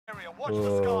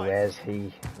Oh, where's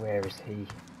he? Where is he?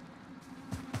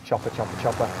 Chopper, chopper,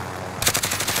 chopper.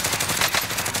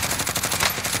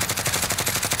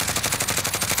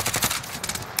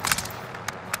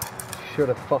 Should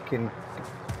have fucking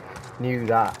knew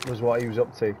that was what he was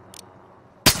up to.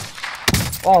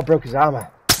 Oh, I broke his armor.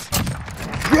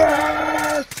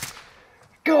 Yes!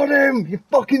 Got him! You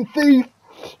fucking thief!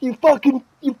 You fucking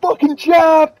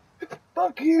chap!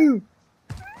 Fuck you!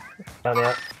 Down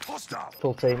here.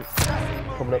 Full team.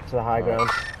 Coming up to the high ground.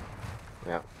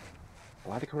 Yeah.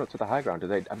 Why are they coming up to the high ground?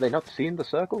 Have they not seen the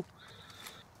circle?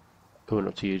 Coming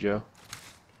up to you, Joe.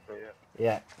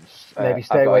 Yeah. Maybe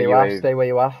stay where you are. Stay where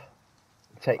you are.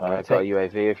 Take I've got a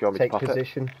UAV if you want me to pop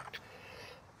position.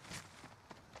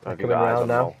 They're coming round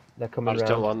now. They're coming round. I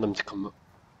just don't want them to come up.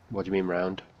 What do you mean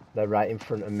round? They're right in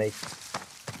front of me.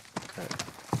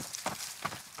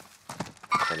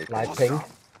 Okay. Live ping.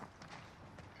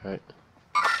 Right.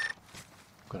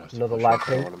 Another live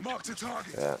ping.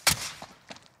 Yeah.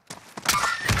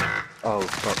 Oh,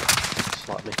 fuck.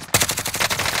 Slap me.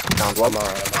 Down one.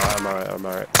 I'm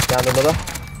alright. Down another.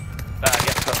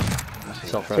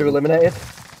 Two eliminated.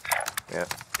 Yeah.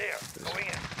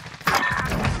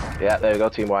 Yeah, there we go,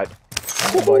 team wipe.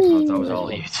 That was all you two.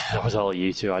 That was all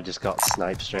you two. I just got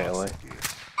sniped straight away.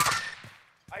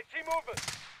 I see movement.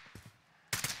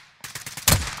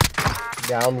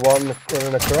 Down one,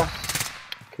 running across.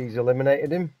 Keys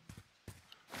eliminated him.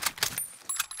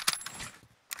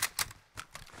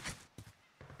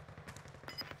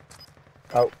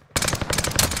 Oh.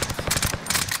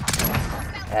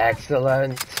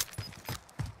 Excellent.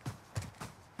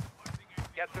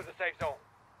 Get to the safe zone.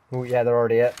 Oh yeah, they're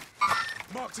already at.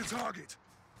 Mark the target.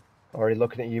 Already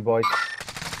looking at you boys.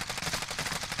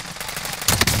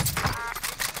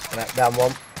 Right, down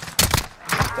one.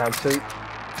 Down two.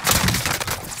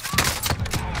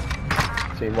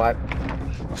 Team wipe.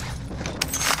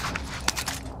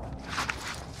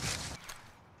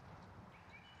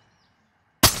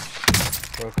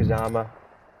 Broke his armor.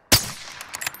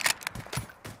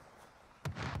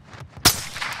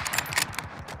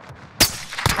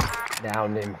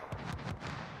 Downed him.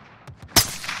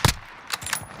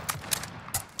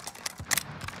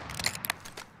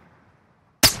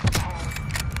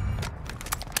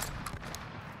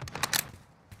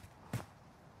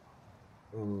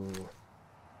 Ooh.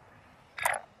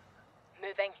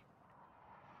 Moving.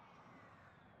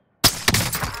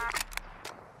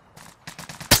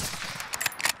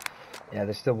 Yeah,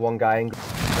 there's still one guy in.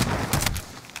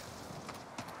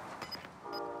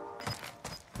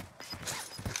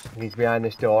 He's behind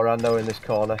this door, I know, in this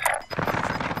corner.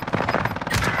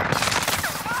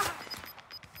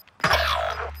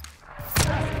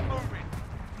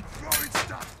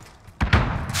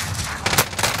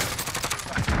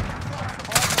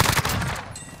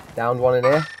 Downed one in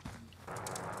here.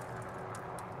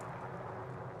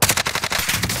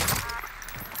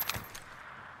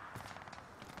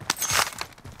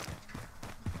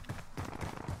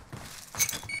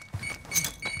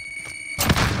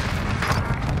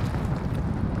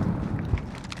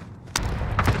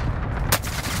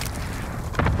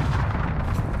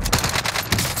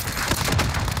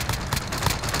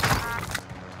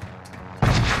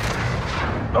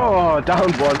 Oh,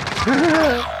 down one.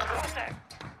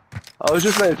 I was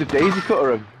just ready to daisy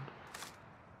cutter him.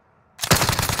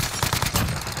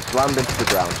 Slammed into the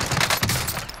ground.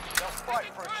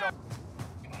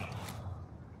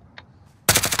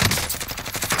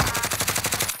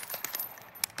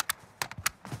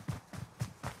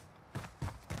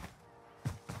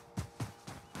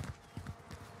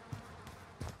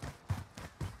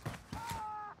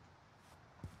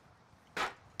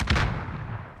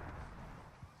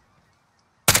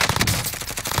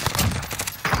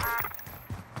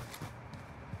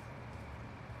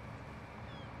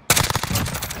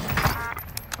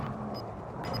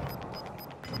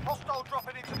 Hostile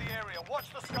dropping into the area.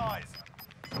 Watch the skies.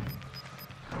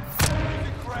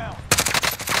 Losing ground.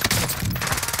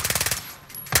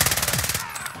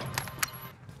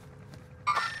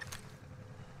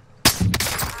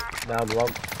 Down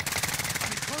one.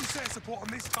 Close air support on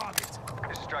this target.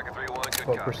 This is Striker 3-1. Good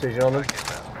Put copy. precision on him.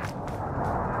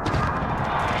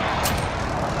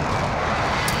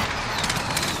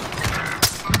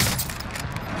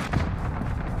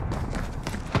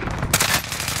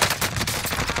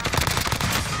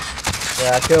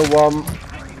 Yeah, I killed one.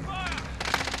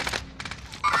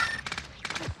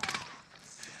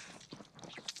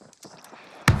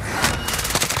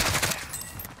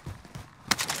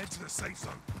 Head to the safe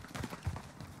zone.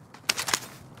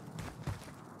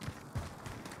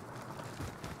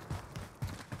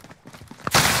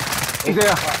 He's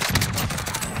here.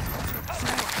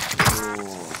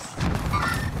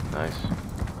 Nice.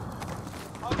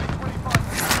 Only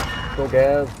 25. Go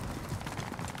girls.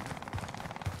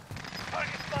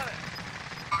 Target spotted.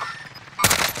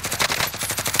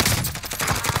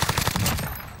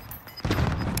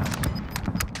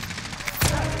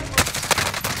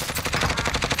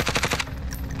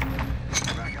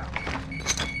 Back up.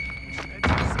 Head to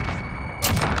the safe zone.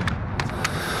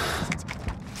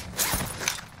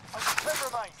 Only 10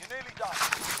 remain. You're nearly done.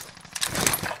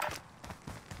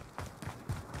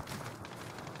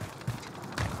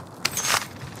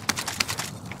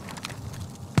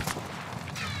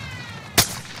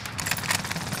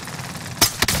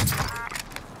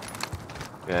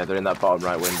 Yeah, they're in that bottom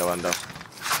right window, Ando.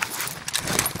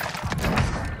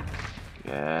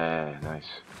 Yeah, nice.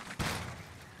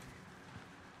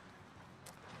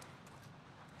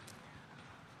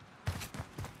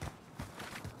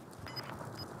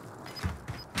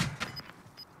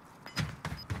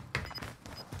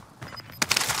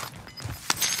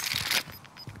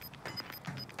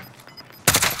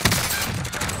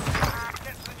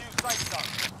 Get to the new safe zone.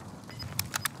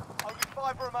 Only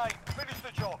 5 remain. Finish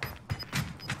the job.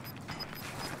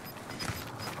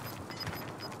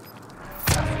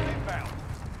 Inbound.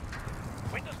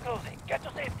 Windows closing. Get to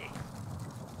safety.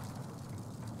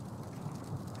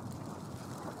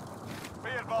 Be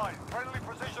advised. Friendly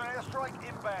precision airstrike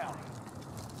inbound.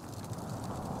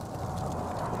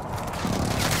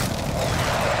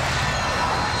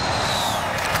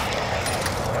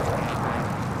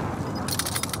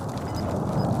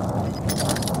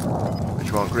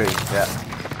 Which one? Green? Yeah.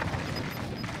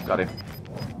 Got him.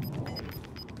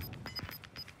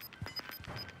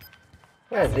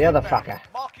 Where's the other fucker?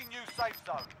 Marking new safe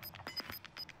zone.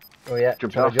 Oh yeah,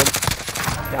 Jumped trying to off.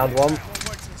 jump. Down one. One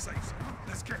way to the safe zone.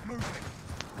 Let's get moving.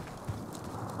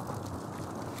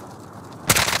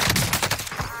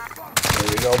 There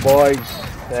we go, boys.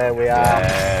 There we are.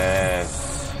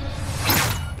 Yes.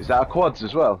 Is that a quads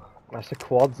as well? That's the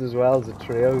quads as well as the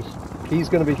trios. He's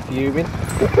going to be fuming.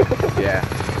 Yeah.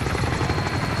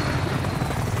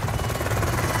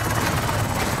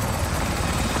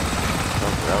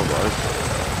 Fucking hell, boys.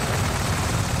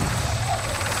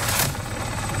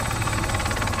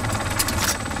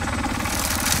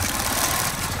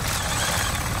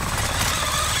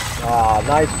 Ah,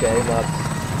 nice game, lads.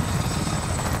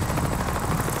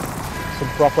 Some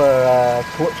proper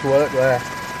clutch work there.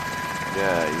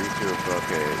 Yeah, you two are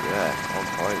fucking, yeah, on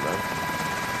point, man.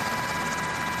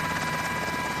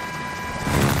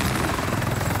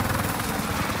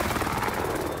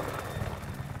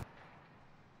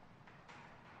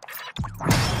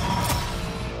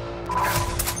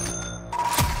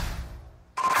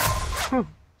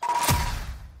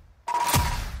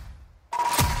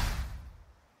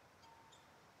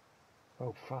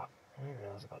 Oh fuck. I didn't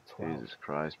realise I got 12. Jesus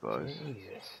Christ, boys.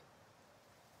 Jesus.